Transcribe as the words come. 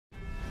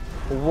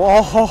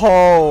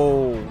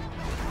Whoa!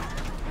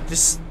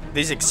 Just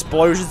these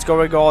explosions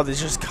going on.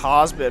 There's just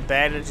cars but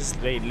abandoned,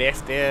 just being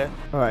left there.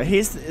 Alright,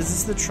 is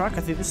this the truck? I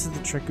think this is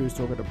the truck he was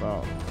talking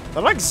about.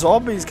 They're like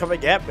zombies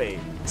coming at me.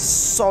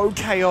 So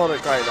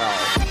chaotic right now.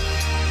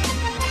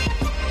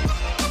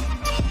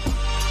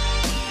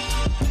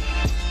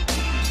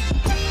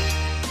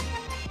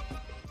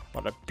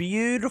 What a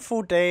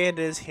beautiful day it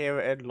is here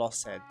in Los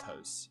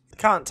Santos. The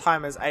current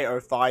time is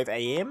 8:05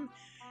 AM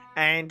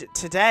and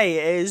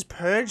today is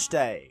Purge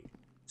Day.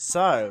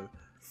 So,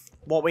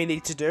 what we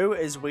need to do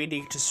is we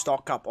need to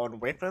stock up on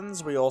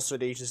weapons. We also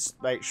need to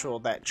make sure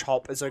that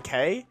Chop is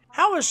okay.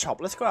 How is Chop?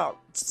 Let's go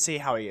out to see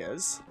how he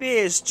is.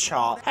 There's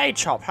Chop. Hey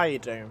Chop, how you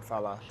doing,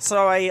 fella?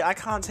 So I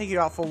can't take you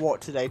out for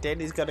walk today.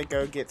 Danny's gonna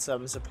go get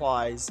some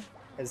supplies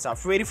and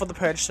stuff ready for the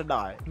Purge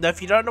tonight. Now,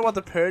 if you don't know what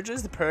the Purge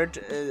is, the Purge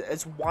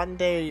is one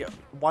day,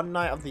 one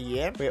night of the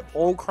year where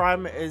all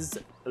crime is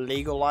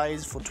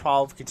legalized for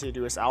 12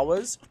 continuous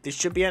hours. There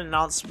should be an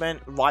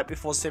announcement right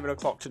before 7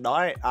 o'clock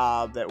tonight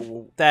that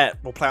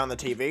will play on the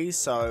TV,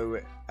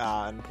 so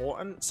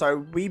important.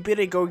 So we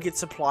better go get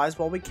supplies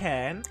while we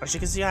can. As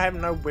you can see, I have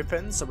no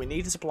weapons, so we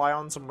need to supply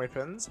on some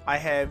weapons. I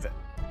have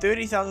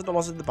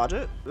 $30,000 in the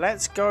budget.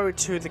 Let's go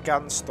to the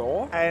gun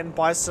store and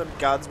buy some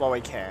guns while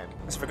we can.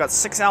 So we've got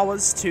 6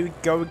 hours to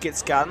go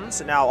get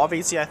guns. Now,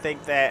 obviously, I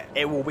think that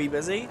it will be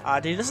busy.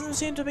 There doesn't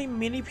seem to be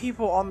many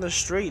people on the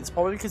streets,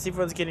 probably because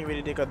everyone's getting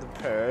ready to go to the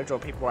Purge, or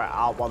people are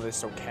out while they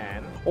still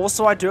can.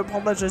 Also, I do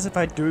apologize if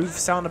I do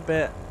sound a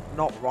bit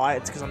not right.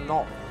 It's because I'm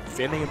not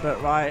feeling a bit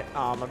right,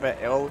 I'm a bit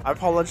ill. I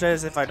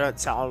apologize if I don't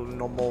sound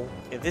normal.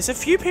 Yeah, there's a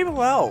few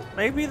people out.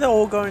 Maybe they're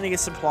all going to get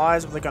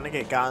supplies, or they're going to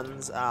get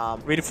guns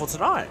ready for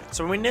tonight.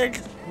 So we're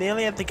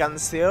nearly at the gun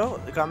store.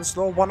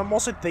 What I'm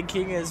also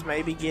thinking is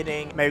maybe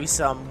getting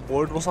some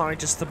wood or something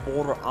just to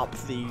border up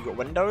the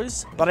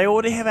windows. But I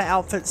already have an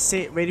outfit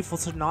set ready for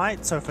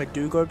tonight, so if I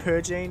do go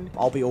purging,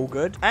 I'll be all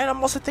good. And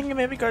I'm also thinking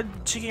maybe go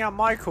checking out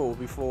Michael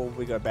before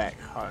we go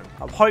back home.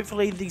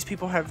 Hopefully these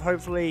people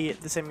hopefully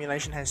the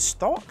simulation has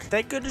stock.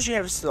 Thank goodness you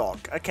have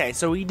stock. Okay,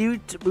 so we've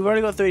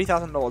already got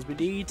 $30,000. We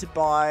need to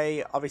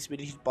buy, obviously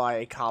we need to buy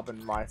a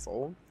carbon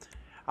rifle.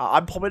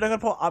 I'm probably not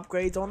gonna put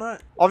upgrades on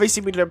it.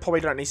 Obviously we probably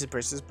don't need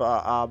suppressors,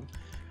 but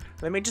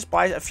let me just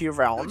buy a few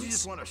rounds. Don't you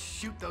just want to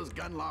shoot those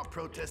gun law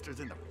protesters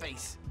in the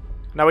face?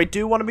 Now we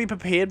do want to be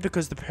prepared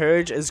because the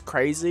Purge is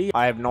crazy.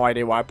 I have no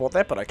idea why I bought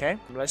that, but okay.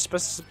 Let's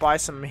just buy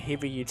some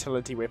heavy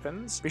utility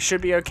weapons. We should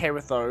be okay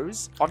with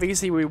those.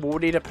 Obviously we will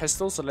need a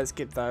pistol, so let's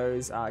get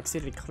those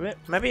extended clip.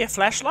 Maybe a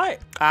flashlight?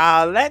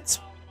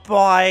 Let's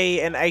buy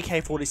an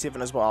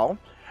AK-47 as well,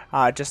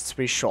 just to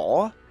be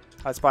sure.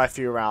 Let's buy a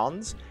few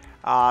rounds.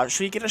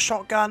 Should we get a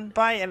shotgun?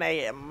 Buy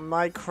a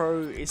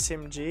micro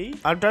SMG.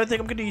 I don't think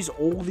I'm going to use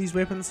all these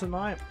weapons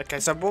tonight. Okay,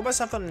 so I brought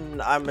myself a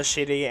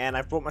machete and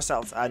I brought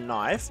myself a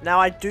knife. Now,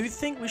 I do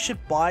think we should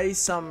buy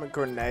some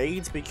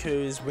grenades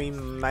because we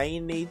may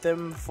need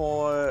them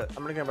for...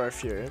 I'm going to go buy a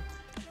few.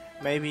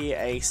 Maybe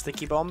a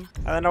sticky bomb.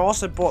 And then I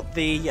also bought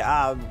the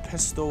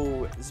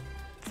pistol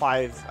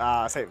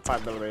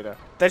 5mm.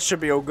 That should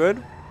be all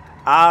good.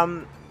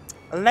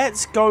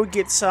 Let's go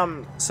get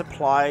some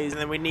supplies,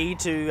 and then we need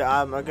to,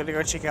 I'm going to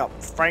go check out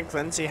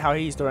Franklin, see how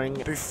he's doing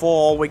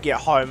before we get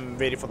home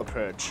ready for the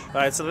Purge.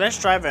 Alright, so let's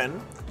drive in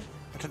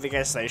to the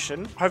gas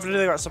station. Hopefully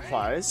they got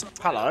supplies.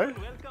 Hello.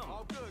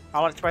 I'd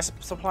like to buy some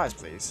supplies,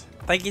 please.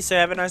 Thank you, sir.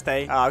 Have a nice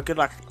day. Good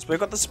luck. So we've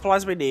got the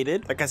supplies we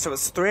needed. Okay, so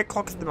it's 3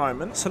 o'clock at the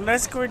moment. So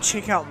let's go and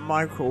check out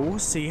Michael,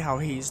 see how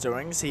he's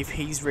doing, see if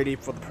he's ready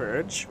for the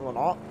Purge or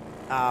not.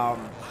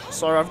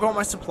 So I've got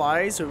my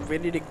supplies, we're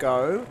ready to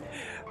go.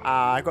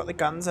 I got the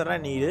guns that I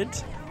needed.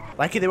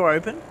 Lucky they were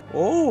open.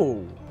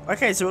 Oh,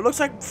 okay, so it looks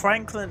like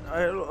Franklin,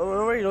 it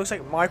already looks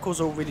like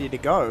Michael's all ready to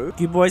go.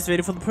 You boys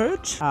ready for the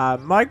Purge?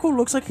 Michael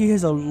looks like he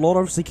has a lot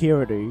of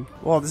security.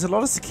 Well, there's a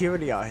lot of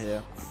security out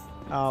here.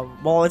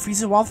 Well, if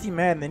he's a wealthy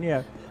man, then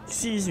yeah.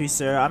 Excuse me,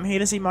 sir, I'm here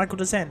to see Michael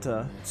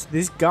DeSanta. So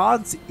there's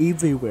guards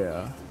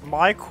everywhere.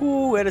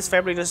 Michael and his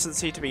family doesn't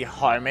seem to be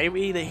home.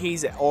 Maybe that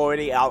he's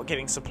already out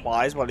getting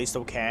supplies while he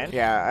still can.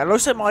 Yeah, it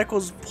looks like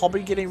Michael's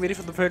probably getting ready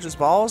for the Purge as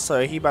well,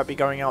 so he might be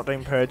going out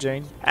doing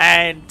purging.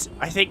 And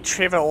I think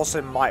Trevor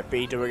also might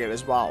be doing it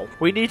as well.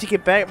 We need to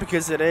get back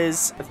because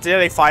it's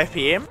nearly 5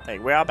 PM. Hey,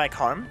 we are back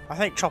home. I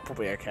think Chop will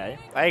be okay.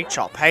 Hey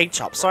Chop.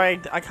 Sorry,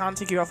 I can't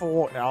take you out for a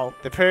walk now.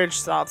 The Purge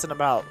starts in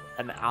about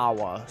an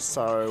hour,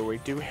 so we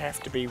do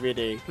have to be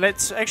ready.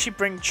 Let's actually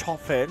bring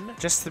Chop in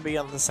just to be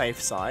on the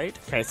safe side.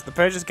 Okay, so the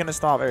Purge is gonna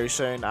start very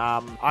soon.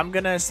 I'm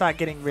gonna start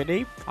getting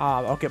ready.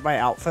 I'll get my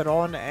outfit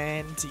on,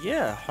 and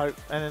yeah, and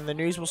then the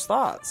news will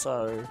start.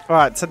 So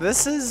alright, so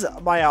this is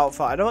my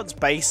outfit. I know it's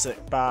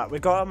basic, but we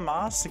got a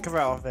mask to cover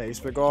our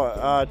face. We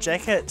got a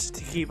jacket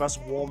to keep us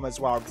warm as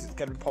well, because it's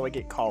gonna probably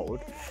get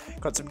cold.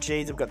 Got some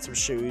jeans, I've got some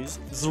shoes.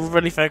 This is all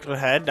really thick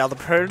ahead. Now the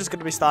Purge is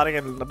gonna be starting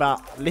in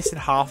about less than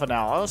half an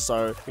hour,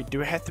 so we do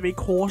have to be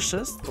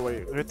cautious.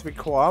 We have to be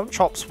calm.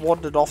 Chop's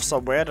wandered off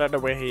somewhere. I don't know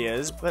where he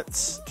is.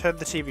 Let's turn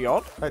the TV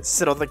on. Let's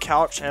sit on the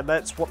couch and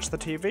let's watch the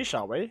TV,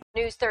 shall we?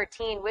 News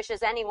 13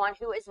 wishes anyone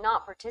who is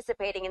not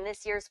participating in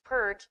this year's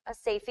Purge a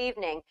safe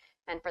evening,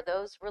 and for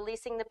those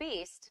releasing the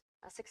beast,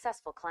 a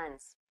successful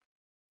cleanse.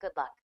 Good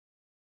luck.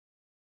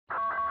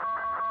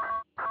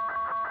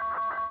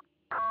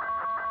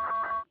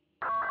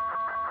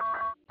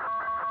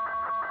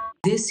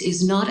 This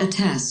is not a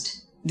test.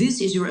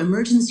 This is your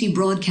emergency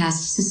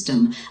broadcast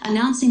system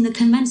announcing the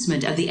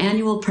commencement of the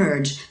annual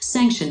purge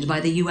sanctioned by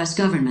the U.S.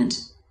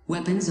 government.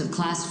 Weapons of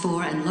Class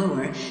 4 and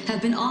lower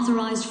have been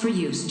authorized for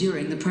use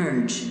during the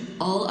purge.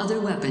 All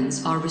other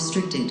weapons are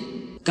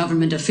restricted.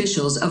 Government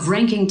officials of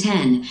ranking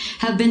 10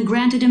 have been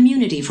granted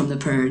immunity from the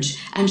purge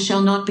and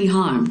shall not be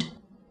harmed.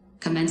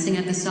 Commencing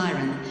at the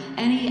siren,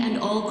 any and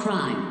all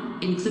crime,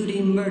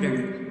 including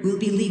murder, will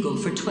be legal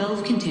for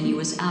 12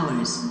 continuous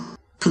hours.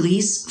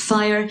 Police,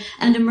 fire,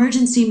 and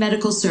emergency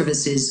medical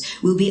services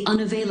will be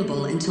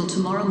unavailable until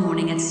tomorrow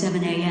morning at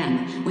 7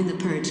 a.m. when the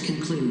purge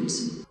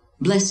concludes.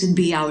 Blessed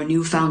be our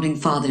new founding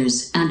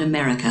fathers and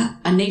America,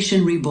 a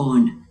nation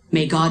reborn.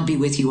 May God be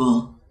with you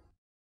all.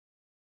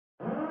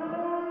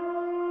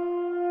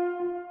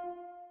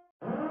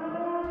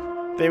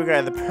 There we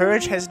go, the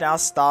purge has now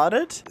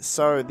started,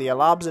 so the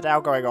alarms are now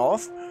going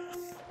off.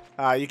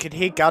 You can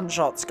hear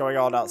gunshots going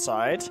on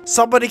outside.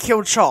 Somebody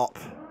killed Chop.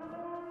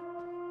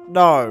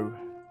 No.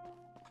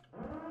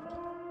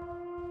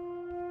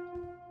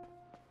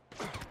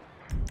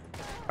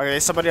 Okay,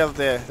 there's somebody over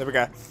there. There we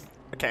go.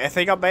 Okay, I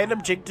think our main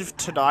objective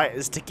tonight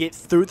is to get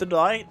through the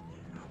night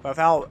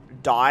without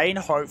dying,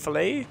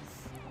 hopefully.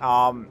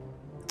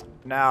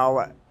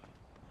 Now,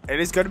 it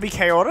is going to be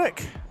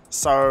chaotic,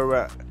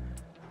 so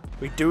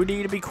we do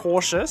need to be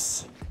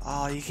cautious.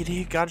 Oh, you can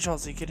hear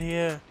gunshots, you can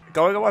hear...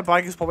 Going on my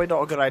bike is probably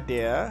not a good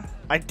idea.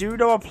 I do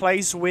know a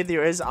place where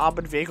there is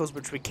armored vehicles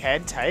which we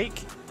can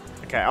take.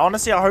 Okay,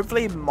 honestly,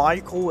 hopefully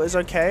Michael is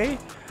okay.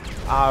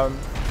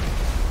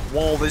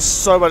 Whoa, there's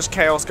so much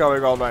chaos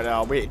going on right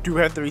now. We do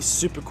have to be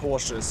super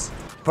cautious.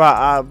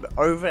 But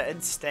over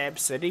in Stab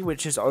City,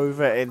 which is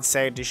over in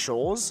Sandy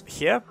Shores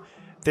here,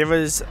 there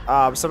is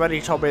somebody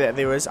told me that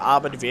there is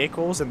armored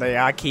vehicles and they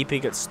are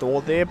keeping it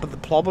stored there. But the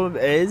problem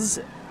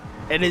is,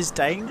 it is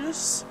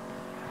dangerous.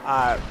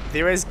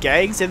 There is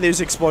gangs and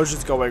there's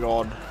explosions going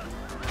on.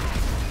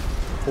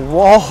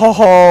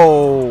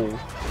 Whoa!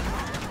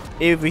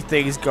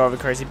 Everything's going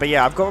crazy. But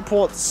yeah, I've got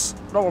reports,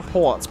 not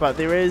reports, but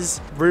there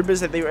is rumors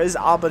that there is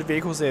armored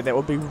vehicles there that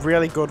would be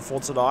really good for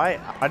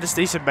tonight. I just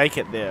need to make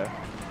it there.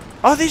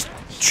 Oh, there's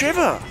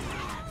Trevor!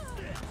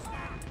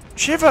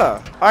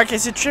 Trevor! Okay,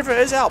 so Trevor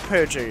is out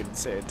purging,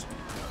 said.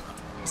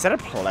 Is that a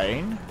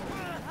plane?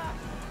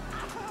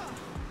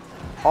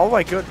 Oh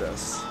my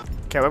goodness.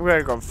 Okay, we're going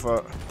to go on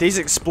foot. These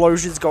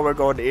explosions going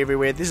on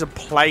everywhere. There's a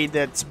plane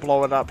that's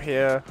blowing up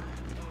here.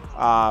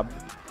 I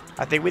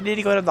think we need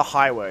to go to the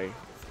highway.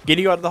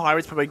 Getting on the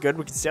highway is probably good.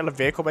 We can steal a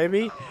vehicle,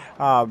 maybe.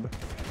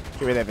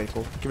 Give me that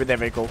vehicle. Give me that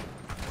vehicle.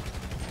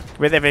 Give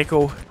me that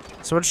vehicle.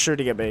 Someone's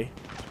shooting at me.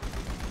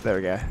 There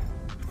we go.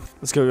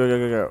 Let's go, go, go,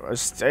 go, go.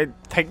 Let's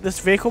take this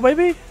vehicle,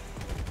 maybe?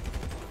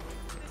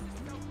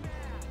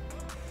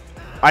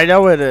 I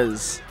know it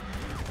is.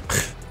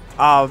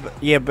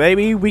 Yeah,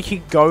 maybe we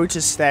can go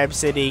to Stab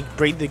City,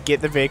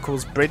 get the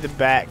vehicles, bring them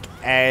back,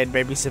 and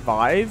maybe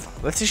survive.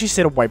 Let's actually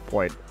set a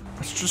waypoint.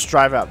 Let's just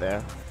drive out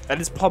there. And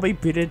it's probably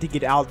better to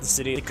get out of the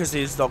city because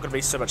there's not going to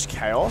be so much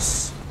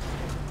chaos.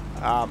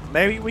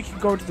 Maybe we can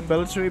go to the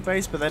military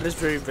base, but that is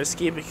very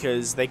risky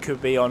because they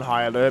could be on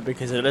high alert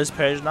because it is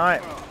Purge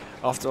night,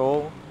 after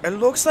all. It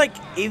looks like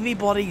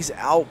everybody's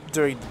out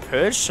during the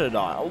Purge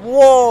tonight.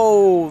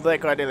 Whoa!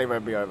 That guy nearly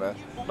ran me over.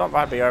 Not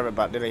ran me over,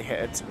 but nearly hit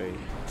into me.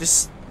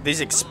 Just,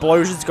 there's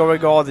explosions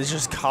going on. There's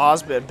just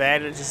cars being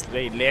abandoned, just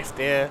being left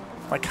there.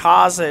 My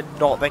cars are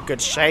not that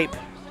good shape.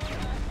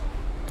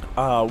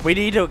 We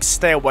need to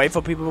stay away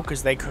from people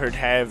because they could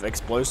have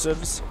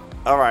explosives.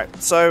 Alright,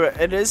 so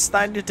it is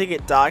starting to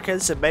get darker,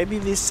 so maybe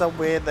there's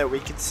somewhere that we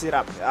can set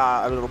up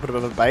a little bit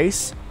of a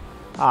base.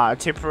 A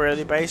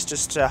temporary base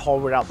just to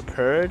hold out the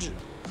purge.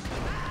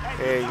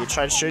 You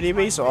try shooting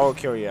me, so I'll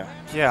kill you.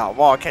 Yeah,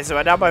 well, okay,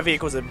 so now my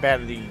vehicles are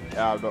badly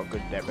not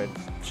good in that bad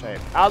shape.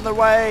 Out of the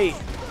way!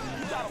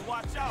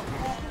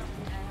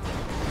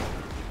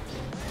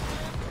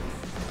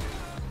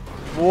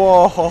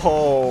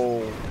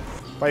 Whoa!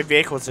 My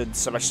vehicle's in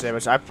so much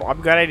damage.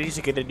 I'm gonna need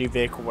to get a new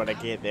vehicle when I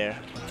get there.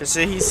 Because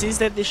he says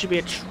that there should be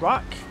a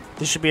truck.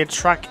 There should be a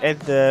truck at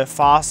the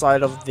far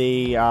side of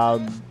the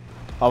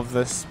of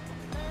this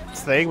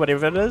thing,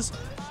 whatever it is.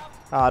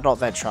 Not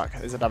that truck.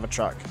 There's another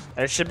truck.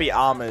 And it should be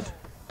armored.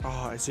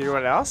 Oh, is there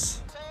anyone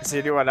else? Is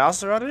there anyone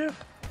else around here?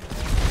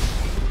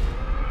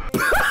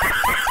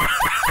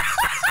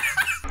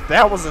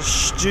 That was a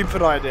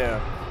stupid idea.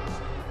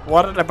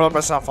 Why did I blow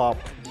myself up?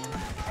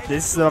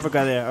 There's another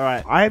guy there.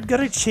 Alright, I'm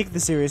gonna check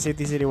this area, see if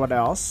there's anyone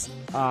else.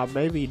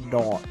 Maybe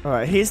not.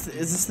 Alright, is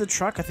this the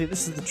truck? I think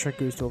this is the truck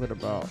he was talking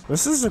about.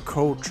 This is a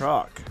cool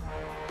truck.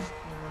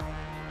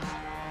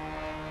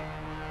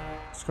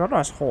 It's got a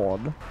nice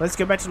horn. Let's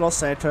go back to Los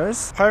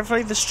Santos.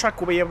 Hopefully this truck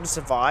will be able to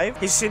survive.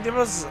 He said there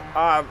was,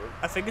 I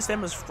think his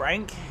name was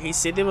Frank. He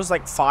said there was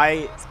like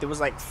 3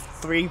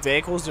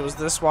 vehicles. There was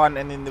this one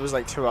and then there was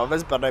like 2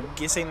 others, but I'm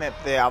guessing that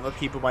the other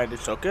people might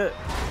have took it.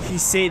 He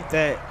said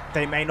that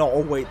they may not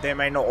all be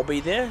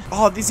there.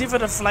 Oh, there's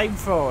even a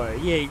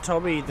flamethrower. Yeah, he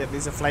told me that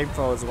there's a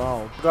flamethrower as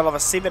well. We've got another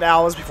 7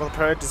 hours before the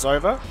purge is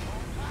over.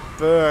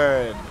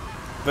 Burn.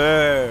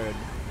 Burn.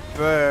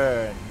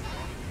 Burn.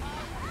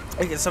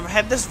 Okay, so I've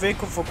had this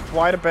vehicle for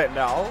quite a bit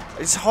now.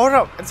 It's held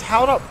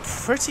up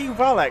pretty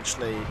well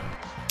actually.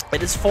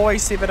 It is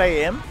 4:07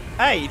 AM.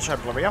 Hey, you try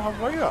to blow me up, I'll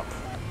blow you up.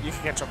 You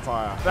can catch on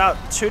fire. About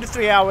 2 to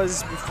 3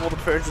 hours before the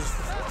purge is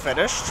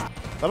finished.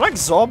 They're like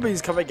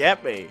zombies coming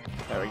at me.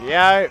 There we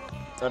go.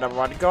 Another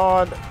one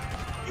gone.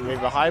 You're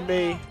behind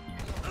me.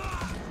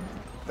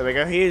 There we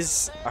go.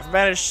 I've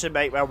managed to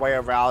make my way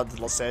around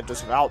Los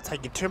Santos without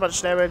taking too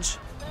much damage.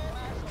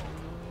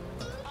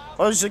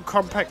 Those are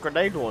compact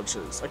grenade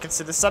launchers. I can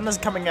see the sun is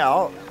coming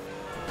out.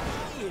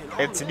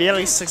 It's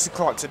nearly 6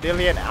 o'clock, so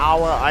nearly an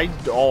hour. I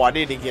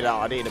need to get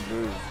out. I need to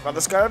move. Run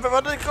this guy over.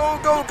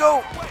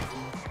 Go.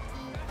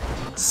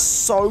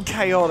 So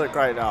chaotic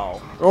right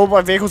now. Oh, my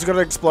vehicle's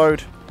gonna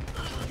explode.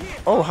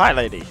 Oh, hi,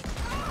 lady.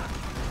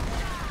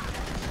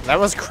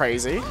 That was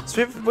crazy.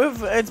 So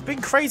it's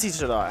been crazy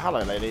tonight. Hello,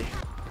 lady.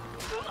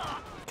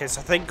 Okay, so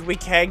I think we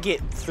can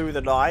get through the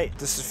night.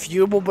 Just a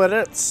few more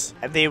minutes,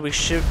 and then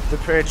the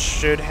purge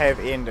should have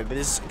ended.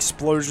 There's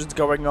explosions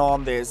going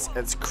on.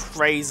 It's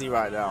crazy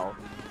right now.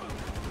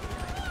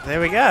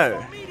 There we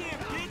go.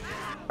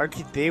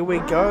 Okay, there we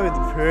go.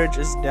 The purge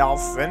is now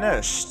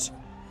finished.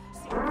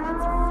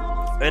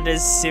 It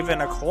is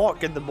 7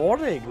 o'clock in the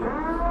morning.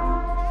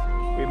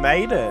 We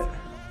made it.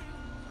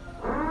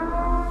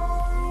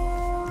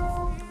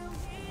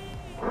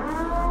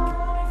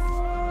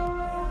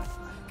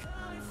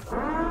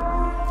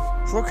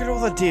 Look at all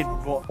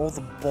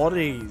the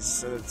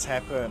bodies that's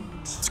happened.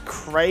 It's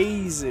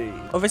crazy.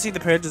 Obviously the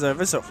purge is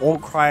over, so all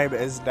crime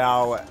is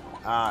now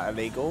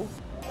illegal.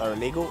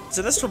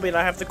 So this will mean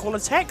I have to call a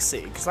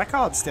taxi, because I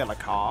can't steal a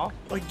car.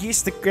 I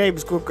guess the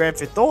game's called Grand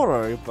Theft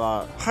Auto,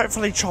 but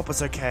hopefully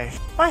Chopper's okay.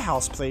 My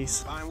house,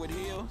 please. Fine with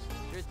you.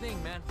 Your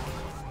thing, man.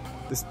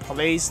 There's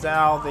police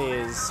now,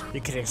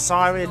 you can hear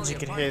sirens, you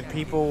can hear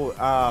people,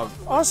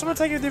 oh, someone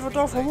taking a different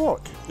dog for a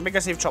walk. Let me go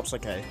see if Chop's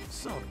okay.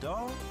 So,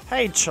 dog.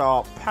 Hey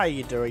Chop, how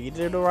you doing? You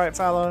doing alright,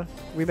 fella?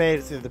 We made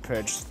it through the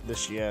purge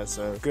this year,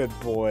 so good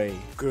boy.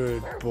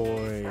 Good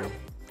boy.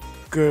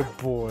 Good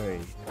boy.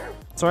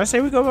 So I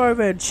say we go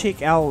over and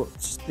check out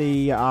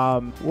the,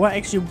 what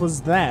actually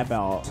was that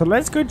about? So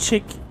let's go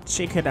check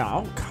it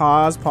out.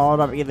 Cars piled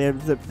up again.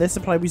 That's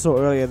the plane we saw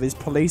earlier. There's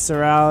police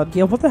around.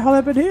 Yeah, what the hell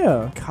happened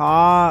here?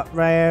 Car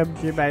ram.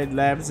 Humane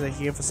labs are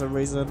here for some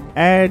reason.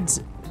 And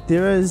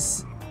there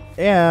is,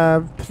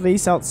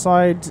 police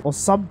outside, or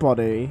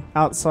somebody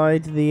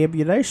outside the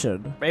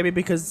ammunition. Maybe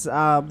because the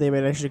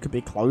ammunition could be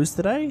closed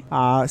today.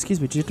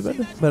 Excuse me,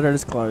 gentlemen, but it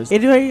is closed.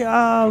 Anyway,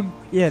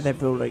 yeah, that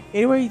building.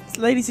 Anyway,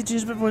 ladies and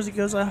gentlemen, boys and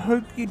girls, I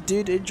hope you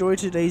did enjoy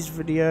today's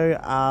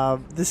video.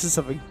 This is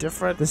something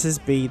different. This has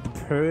been the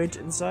purge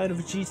inside of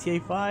GTA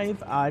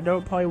 5. I know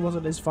it probably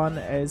wasn't as fun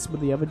as some of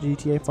the other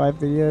GTA 5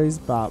 videos,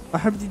 but I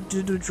hope you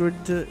did enjoy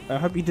it. I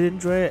hope you did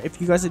enjoy it.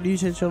 If you guys are new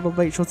to the channel,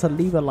 make sure to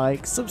leave a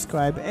like,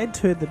 subscribe, and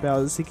turn the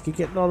bell so you can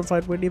get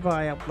notified whenever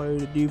I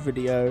upload a new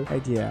video.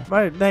 And yeah,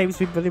 my name's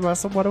been Billy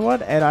Master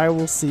 101, and I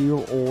will see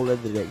you all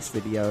in the next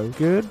video.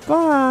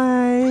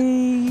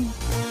 Goodbye.